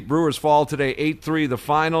 799-1250. Brewers fall today, 8-3 the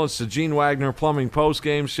final. It's the Gene Wagner Plumbing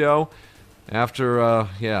postgame show. After,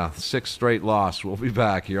 6th straight loss. We'll be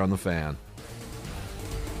back here on The Fan.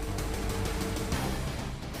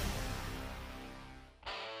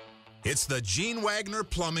 It's the Gene Wagner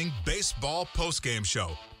Plumbing baseball postgame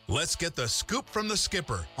show. Let's get the scoop from the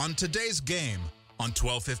skipper on today's game on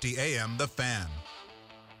 1250 AM The Fan.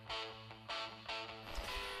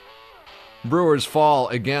 Brewers fall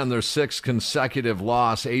again, their 6th consecutive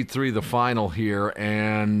loss, 8-3 the final here,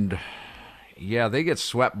 and they get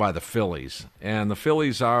swept by the Phillies. And the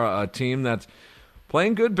Phillies are a team that's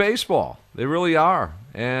playing good baseball. They really are.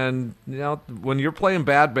 And, when you're playing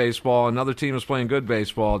bad baseball, another team is playing good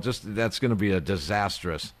baseball, that's going to be a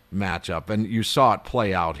disastrous matchup. And you saw it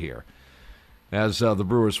play out here as the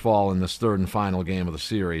Brewers fall in this 3rd and final game of the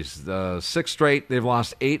series. 6th straight, they've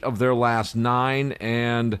lost 8 of their last 9,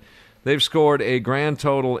 and they've scored a grand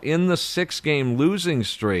total in the 6-game losing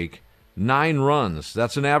streak, 9 runs.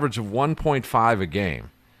 That's an average of 1.5 a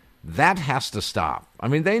game. That has to stop. I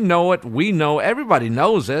mean, they know it. We know. Everybody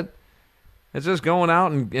knows it. It's just going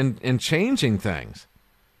out and changing things.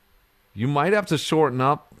 You might have to shorten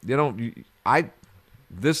up. This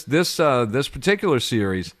particular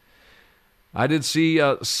series, I did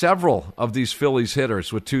see several of these Phillies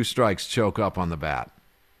hitters with 2 strikes choke up on the bat.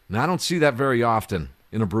 And I don't see that very often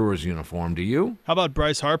in a Brewers uniform. Do you? How about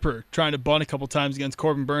Bryce Harper trying to bunt a couple times against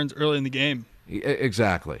Corbin Burns early in the game?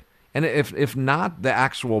 Exactly. And if not the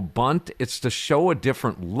actual bunt, it's to show a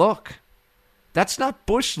different look. That's not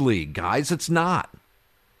Bush League, guys. It's not.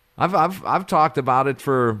 I've talked about it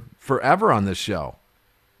for forever on this show.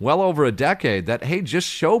 Well over a decade that, hey, just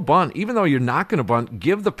show bunt. Even though you're not going to bunt,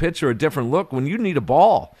 give the pitcher a different look when you need a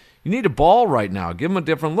ball. You need a ball right now. Give them a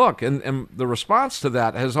different look. And the response to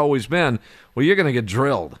that has always been, well, you're going to get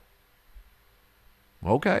drilled.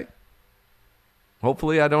 Okay.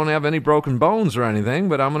 Hopefully I don't have any broken bones or anything,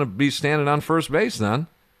 but I'm going to be standing on first base then.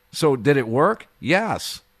 So did it work?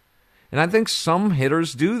 Yes. And I think some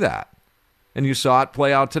hitters do that. And you saw it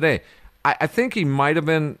play out today. I think he might have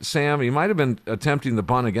been, Sam, attempting the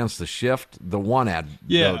bunt against the shift, the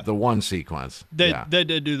one sequence. They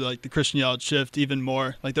did do like the Christian Yelich shift even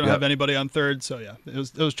more. Like they don't have anybody on third, so yeah, it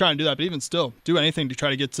was trying to do that. But even still, do anything to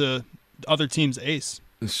try to get to the other team's ace.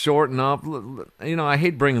 Shorten up. You know, I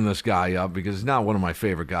hate bringing this guy up because he's not one of my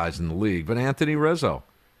favorite guys in the league, but Anthony Rizzo.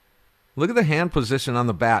 Look at the hand position on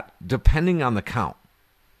the bat, depending on the count.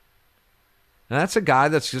 And that's a guy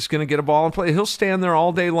that's just going to get a ball and play. He'll stand there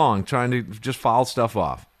all day long trying to just foul stuff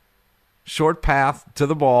off. Short path to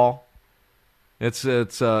the ball. It's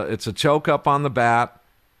a choke up on the bat.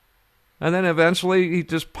 And then eventually he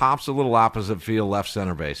just pops a little opposite field left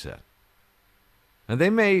center base hit. And they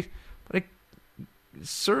may, but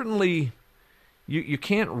certainly you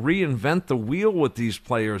can't reinvent the wheel with these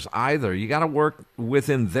players either. You got to work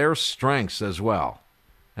within their strengths as well.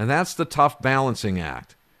 And that's the tough balancing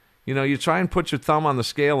act. You know, you try and put your thumb on the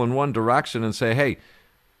scale in one direction and say, hey,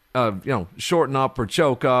 shorten up or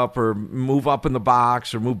choke up or move up in the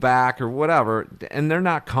box or move back or whatever, and they're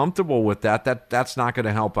not comfortable with that, that's not going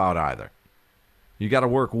to help out either. You got to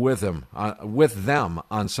work with them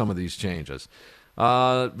on some of these changes.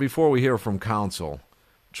 Before we hear from Counsell,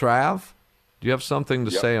 Trav, do you have something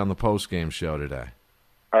to say on the post-game show today?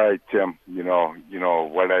 All right, Tim. You know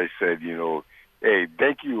what I said. Hey,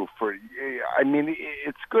 thank you for. I mean,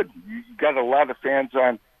 it's good. You got a lot of fans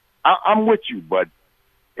on. I'm with you, but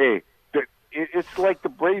hey, it's like the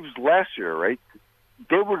Braves last year, right?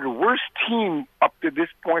 They were the worst team up to this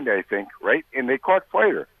point, I think, right? And they caught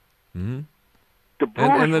fire. Mm-hmm. The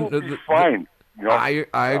Brewers will be fine.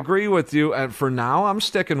 I agree with you, and for now, I'm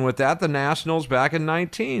sticking with that. The Nationals back in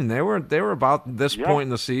 19, they were about this point in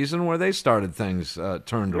the season where they started things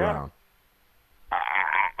turned around.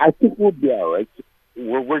 I think we'll be all right.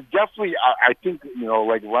 We're definitely. I think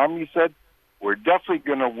like Romney said, we're definitely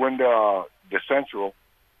going to win the Central,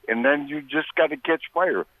 and then you just got to catch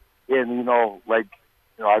fire. And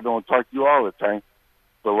I don't talk to you all the time,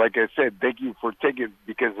 but like I said, thank you for taking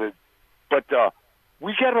because. But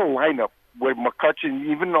we got a lineup with McCutchen,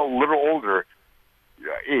 even a little older.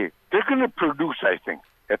 They're going to produce, I think,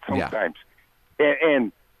 at some times,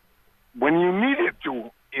 and when you need it to.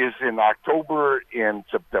 Is in October and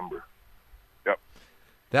September. Yep.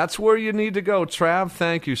 That's where you need to go. Trav,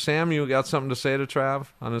 thank you. Sam, you got something to say to Trav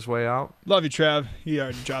on his way out? Love you, Trav. He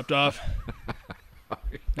already dropped off.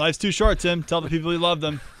 Life's too short, Tim. Tell the people you love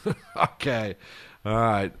them. Okay. All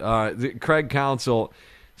right. Craig Counsell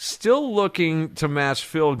still looking to match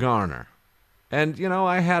Phil Garner. And,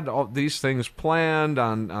 I had all these things planned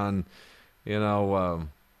on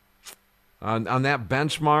that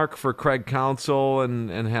benchmark for Craig Counsell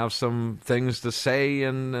and have some things to say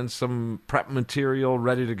and some prep material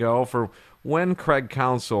ready to go for when Craig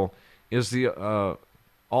Counsell is the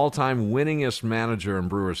all-time winningest manager in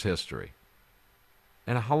Brewers history.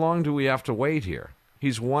 And how long do we have to wait here?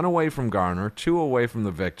 He's 1 away from Garner, 2 away from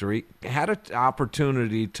the victory, had an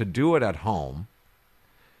opportunity to do it at home.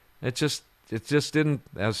 It just didn't,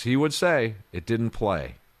 as he would say, it didn't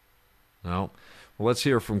play. No. Well, let's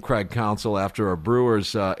hear from Craig Counsell after a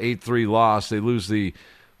Brewers 8-3 loss. They lose the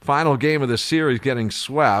final game of the series, getting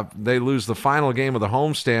swept. They lose the final game of the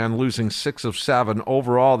homestand, losing 6 of 7.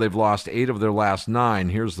 Overall, they've lost 8 of their last 9.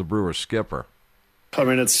 Here's the Brewers skipper. I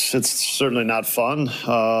mean, it's certainly not fun.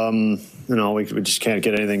 We just can't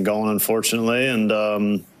get anything going, unfortunately. And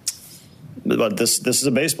but this is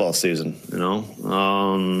a baseball season,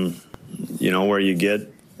 where you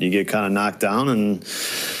get kind of knocked down and.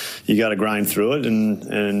 You got to grind through it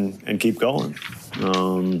and keep going.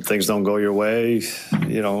 Things don't go your way,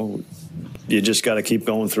 you just got to keep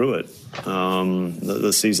going through it.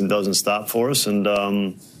 The season doesn't stop for us, and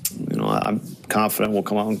I'm confident we'll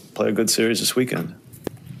come out and play a good series this weekend.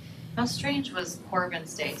 How strange was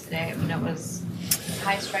Corbin's day today? I mean, it was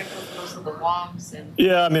high strike with most of the walks.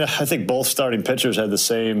 Yeah, I mean, I think both starting pitchers had the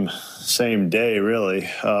same day, really.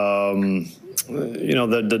 I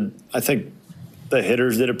think the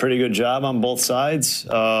hitters did a pretty good job on both sides.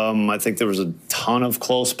 I think there was a ton of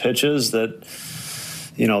close pitches that,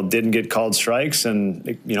 didn't get called strikes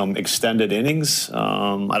and, extended innings.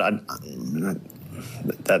 That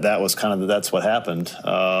was that's what happened.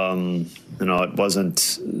 It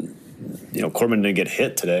wasn't, Corbin didn't get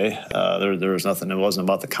hit today. There was nothing. It wasn't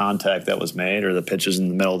about the contact that was made or the pitches in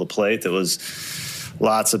the middle of the plate. There was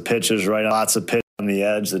lots of pitches on the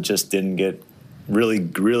edge that just didn't get really,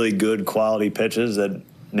 really good quality pitches that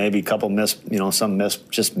maybe a couple missed,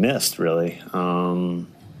 just missed really. And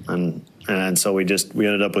so we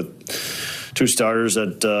ended up with 2 starters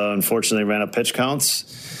that unfortunately ran up pitch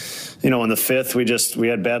counts. in the fifth, we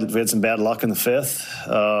had some bad luck in the fifth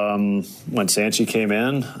when Sanchi came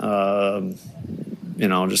in.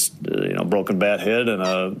 Broken bat hit and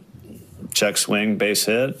a check swing base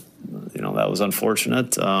hit. That was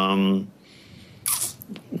unfortunate. And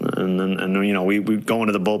we going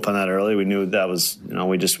to the bullpen that early. We knew that was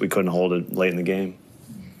we couldn't hold it late in the game.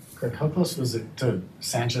 Greg, how close was it to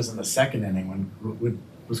Sanchez in the second inning when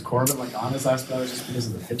was Corbin on his last batter just because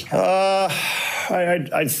of the pitch count?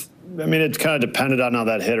 It kind of depended on how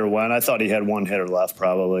that hitter went. I thought he had one hitter left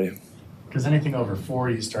probably. Because anything over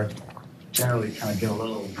 4, you start to generally kind of get a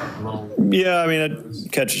little. Yeah,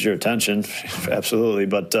 it catches your attention, absolutely.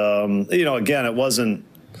 But again, it wasn't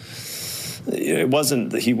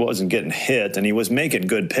that he wasn't getting hit, and he was making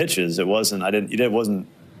good pitches. It wasn't. It wasn't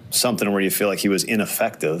something where you feel like he was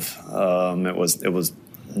ineffective. It was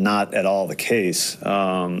not at all the case.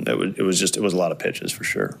 It was a lot of pitches for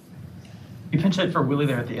sure. You pinch hit for Willie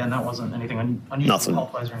there at the end. That wasn't anything unusual. Nothing.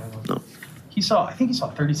 Health-wise or anything. No. I think he saw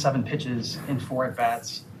 37 pitches in 4 at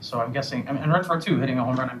bats. So I'm guessing, and Renfroe too, hitting a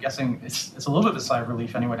home run. I'm guessing it's a little bit of a sigh of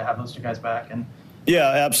relief anyway to have those two guys back. And yeah,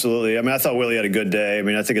 absolutely. I thought Willie had a good day.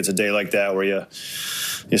 I think it's a day like that where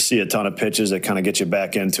you see a ton of pitches that kind of get you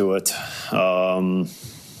back into it. I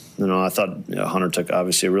thought Hunter took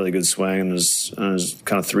obviously a really good swing and is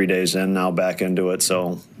kind of 3 days in now back into it.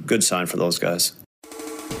 So good sign for those guys.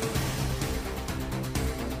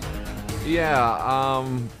 Yeah,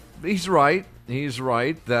 he's right. He's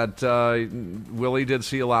right that Willie did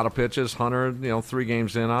see a lot of pitches. Hunter, 3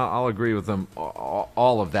 games in, I'll agree with him.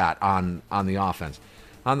 All of that on the offense.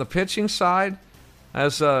 On the pitching side,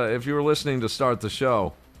 as if you were listening to start the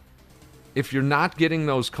show, if you're not getting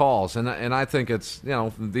those calls, and I think it's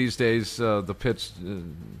these days the pitch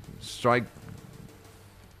strike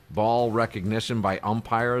ball recognition by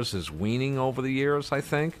umpires is weaning over the years, I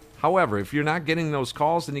think. However, if you're not getting those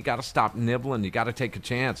calls, then you got to stop nibbling. You got to take a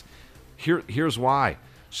chance. Here's why.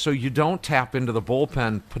 So you don't tap into the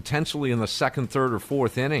bullpen potentially in the 2nd, 3rd, or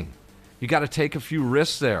 4th inning. You got to take a few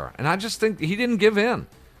risks there. And I just think he didn't give in.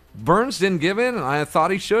 Burns didn't give in, and I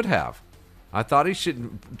thought he should have. I thought he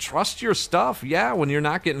should trust your stuff. Yeah, when you're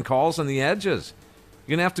not getting calls on the edges,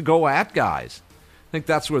 you're going to have to go at guys. I think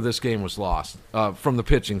that's where this game was lost from the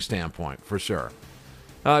pitching standpoint, for sure.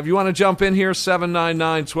 If you want to jump in here,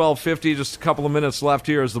 799-1250, just a couple of minutes left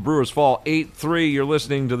here as the Brewers fall 8-3. You're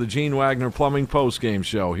listening to the Gene Wagner Plumbing Postgame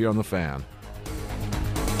Show here on The Fan.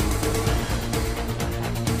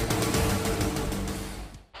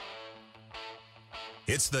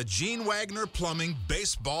 It's the Gene Wagner Plumbing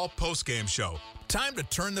Baseball Postgame Show. Time to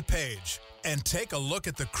turn the page and take a look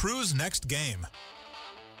at the Crew's next game.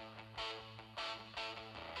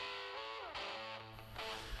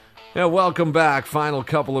 Yeah, welcome back. Final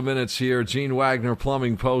couple of minutes here. Gene Wagner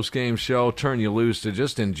Plumbing Postgame Show. Turn you loose to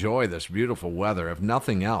just enjoy this beautiful weather. If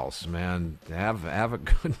nothing else, man, have a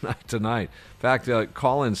good night tonight. In fact,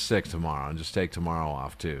 call in sick tomorrow and just take tomorrow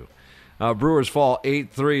off too. Brewers fall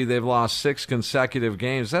 8-3. They've lost 6 consecutive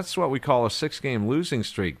games. That's what we call a 6-game losing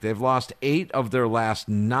streak. They've lost 8 of their last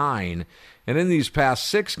 9. And in these past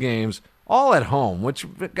 6 games, all at home, which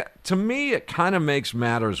to me it kind of makes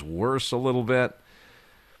matters worse a little bit.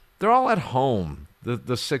 They're all at home, the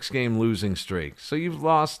 6-game losing streak. So you've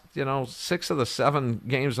lost, 6 of the 7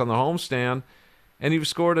 games on the homestand, and you've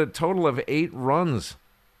scored a total of 8 runs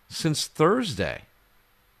since Thursday.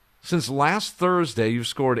 Since last Thursday, you've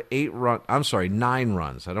scored 9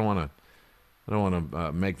 runs. I don't want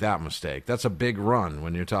to make that mistake. That's a big run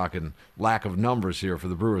when you're talking lack of numbers here for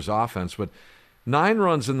the Brewers offense. But 9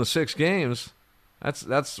 runs in the 6 games, that's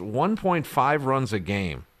 1.5 runs a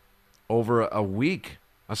game over a week.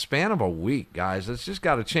 A span of a week, guys. It's just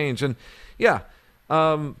got to change. And, yeah,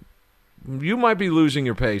 you might be losing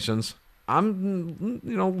your patience. I'm,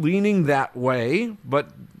 leaning that way,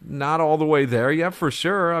 but not all the way there. Yeah, for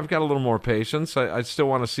sure. I've got a little more patience. I still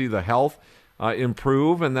want to see the health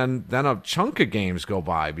improve, and then a chunk of games go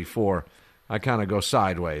by before I kind of go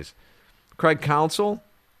sideways. Craig Counsell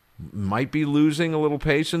might be losing a little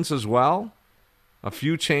patience as well. A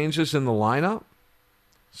few changes in the lineup.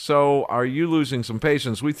 So are you losing some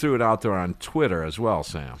patience? We threw it out there on Twitter as well,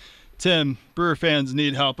 Sam. Tim, Brewer fans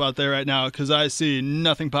need help out there right now because I see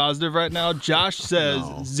nothing positive right now. Josh says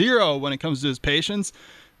 0 when it comes to his patience.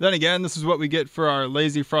 Then again, this is what we get for our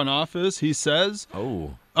lazy front office. He says,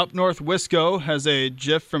 Up North Wisco has a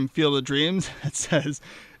GIF from Field of Dreams that says,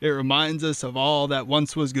 it reminds us of all that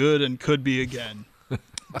once was good and could be again.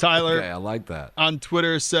 Tyler, okay, I like that. On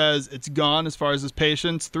Twitter says it's gone as far as his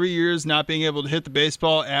patience. 3 years not being able to hit the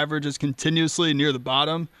baseball, averages continuously near the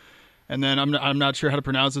bottom. And then I'm not sure how to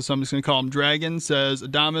pronounce this, so I'm just going to call him Dragon. Says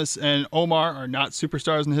Adames and Omar are not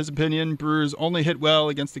superstars in his opinion. Brewers only hit well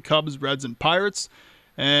against the Cubs, Reds, and Pirates.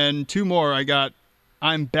 And 2 more. I got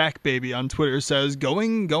I'm Back Baby on Twitter. Says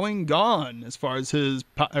going, gone as far as his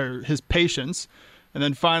patience. And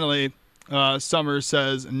then finally, Summers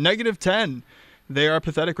says -10. They are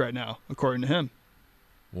pathetic right now, according to him.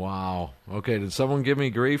 Wow. Okay, did someone give me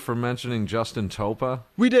grief for mentioning Justin Topa?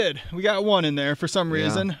 We did. We got one in there for some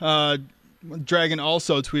reason. Dragon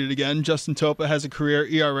also tweeted again, Justin Topa has a career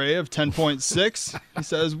ERA of 10.6. He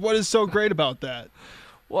says, what is so great about that?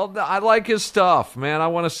 Well, I like his stuff, man. I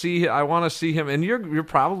want to see him, and you're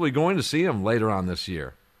probably going to see him later on this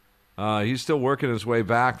year. He's still working his way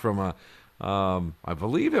back from I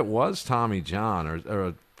believe it was Tommy John or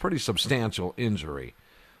a pretty substantial injury.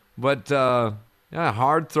 But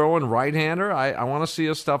hard-throwing right-hander. I want to see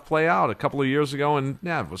his stuff play out. A couple of years ago, and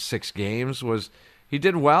it was 6 games. He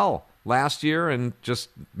did well last year, and just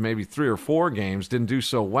maybe 3 or 4 games didn't do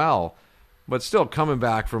so well, but still coming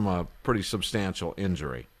back from a pretty substantial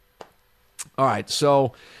injury. All right,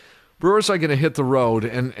 so Brewers are going to hit the road,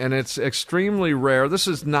 and it's extremely rare. This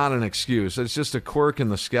is not an excuse. It's just a quirk in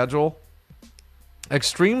the schedule.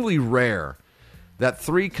 Extremely rare that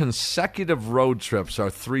 3 consecutive road trips are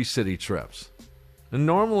 3-city trips. And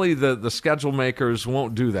normally the schedule makers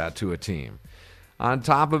won't do that to a team. On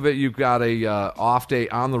top of it, you've got a off day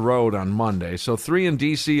on the road on Monday. So 3 in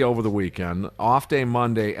D.C. over the weekend, off day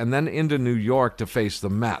Monday, and then into New York to face the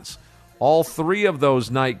Mets. All 3 of those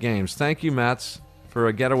night games. Thank you, Mets, for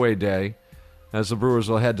a getaway day, as the Brewers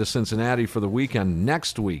will head to Cincinnati for the weekend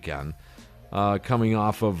next weekend. Coming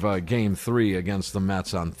off of Game 3 against the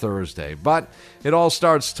Mets on Thursday. But it all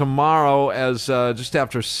starts tomorrow as just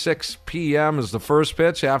after 6 p.m. is the first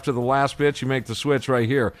pitch. After the last pitch, you make the switch right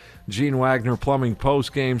here. Gene Wagner Plumbing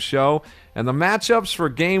post-game show. And the matchups for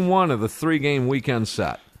Game 1 of the 3-game weekend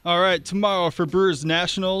set. All right, tomorrow for Brewers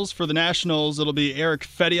Nationals. For the Nationals, it'll be Eric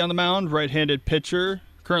Fetty on the mound, right-handed pitcher.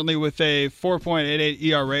 Currently with a 4.88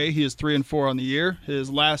 ERA. He is 3-4 on the year. His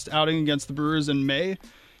last outing against the Brewers in May,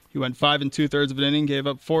 he went 5 2/3 of an inning, gave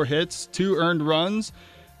up 4 hits, 2 earned runs,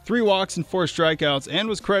 3 walks, and 4 strikeouts, and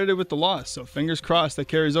was credited with the loss. So fingers crossed that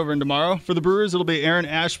carries over in tomorrow. For the Brewers, it'll be Aaron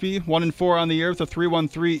Ashby, 1-4 on the year with a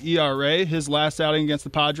 3.13 ERA. His last outing against the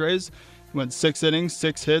Padres, he went 6 innings,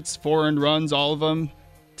 6 hits, 4 earned runs, all of them.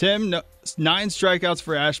 Tim, 9 strikeouts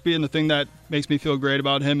for Ashby, and the thing that makes me feel great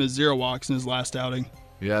about him is 0 walks in his last outing.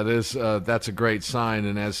 Yeah, it is. That's a great sign.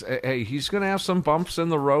 And he's going to have some bumps in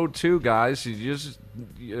the road too, guys.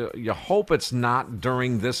 You hope it's not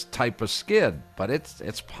during this type of skid, but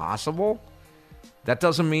it's possible. That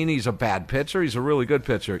doesn't mean he's a bad pitcher. He's a really good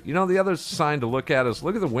pitcher. You know, the other sign to look at is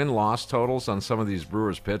look at the win-loss totals on some of these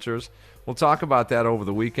Brewers pitchers. We'll talk about that over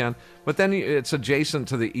the weekend. But then it's adjacent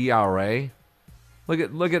to the ERA.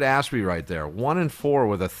 Look at Ashby right there, 1-4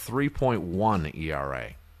 with a 3.1 ERA.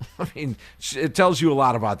 I mean, it tells you a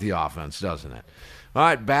lot about the offense, doesn't it? All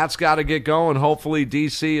right, Bats got to get going. Hopefully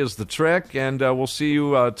D.C. is the trick, and we'll see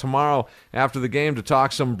you tomorrow after the game to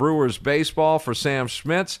talk some Brewers baseball. For Sam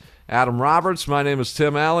Schmitz, Adam Roberts, my name is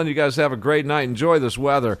Tim Allen. You guys have a great night. Enjoy this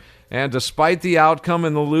weather. And despite the outcome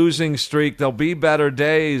in the losing streak, there'll be better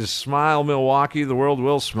days. Smile, Milwaukee. The world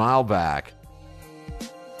will smile back.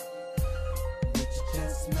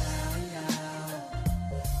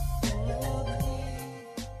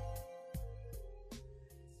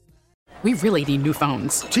 We really need new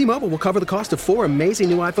phones. T-Mobile will cover the cost of 4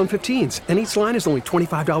 amazing new iPhone 15s, and each line is only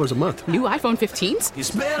 $25 a month. New iPhone 15s?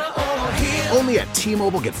 It's better over here. Only at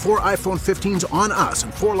T-Mobile, get 4 iPhone 15s on us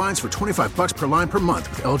and 4 lines for $25 per line per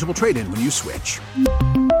month with eligible trade-in when you switch.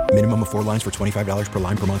 Minimum of 4 lines for $25 per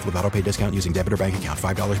line per month with autopay discount using debit or bank account.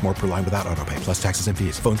 $5 more per line without autopay, plus taxes and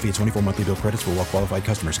fees. Phone fee at 24 monthly bill credits for well-qualified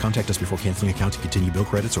customers. Contact us before canceling account to continue bill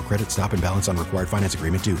credits or credit stop and balance on required finance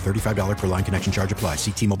agreement due. $35 per line connection charge applies.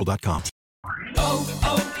 See T-Mobile.com.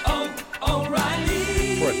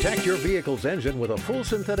 Protect your vehicle's engine with a full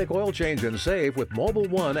synthetic oil change and save with Mobil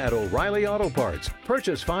 1 at O'Reilly Auto Parts.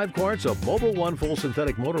 Purchase 5 quarts of Mobil 1 full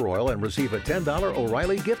synthetic motor oil and receive a $10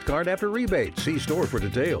 O'Reilly gift card after rebate. See store for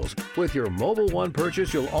details. With your Mobil 1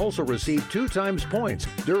 purchase, you'll also receive 2 times points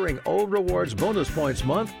during O Rewards Bonus Points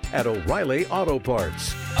Month at O'Reilly Auto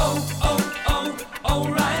Parts.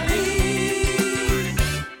 O'Reilly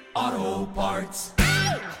Auto Parts.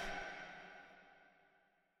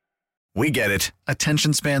 We get it.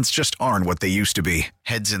 Attention spans just aren't what they used to be.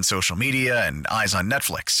 Heads in social media and eyes on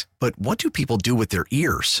Netflix. But what do people do with their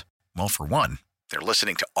ears? Well, for one, they're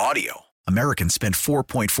listening to audio. Americans spend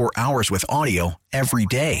 4.4 hours with audio every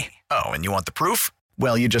day. Oh, and you want the proof?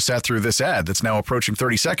 Well, you just sat through this ad that's now approaching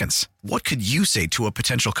 30 seconds. What could you say to a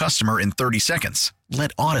potential customer in 30 seconds?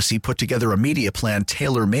 Let Odyssey put together a media plan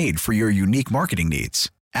tailor-made for your unique marketing needs.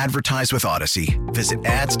 Advertise with Odyssey. Visit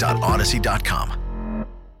ads.odyssey.com.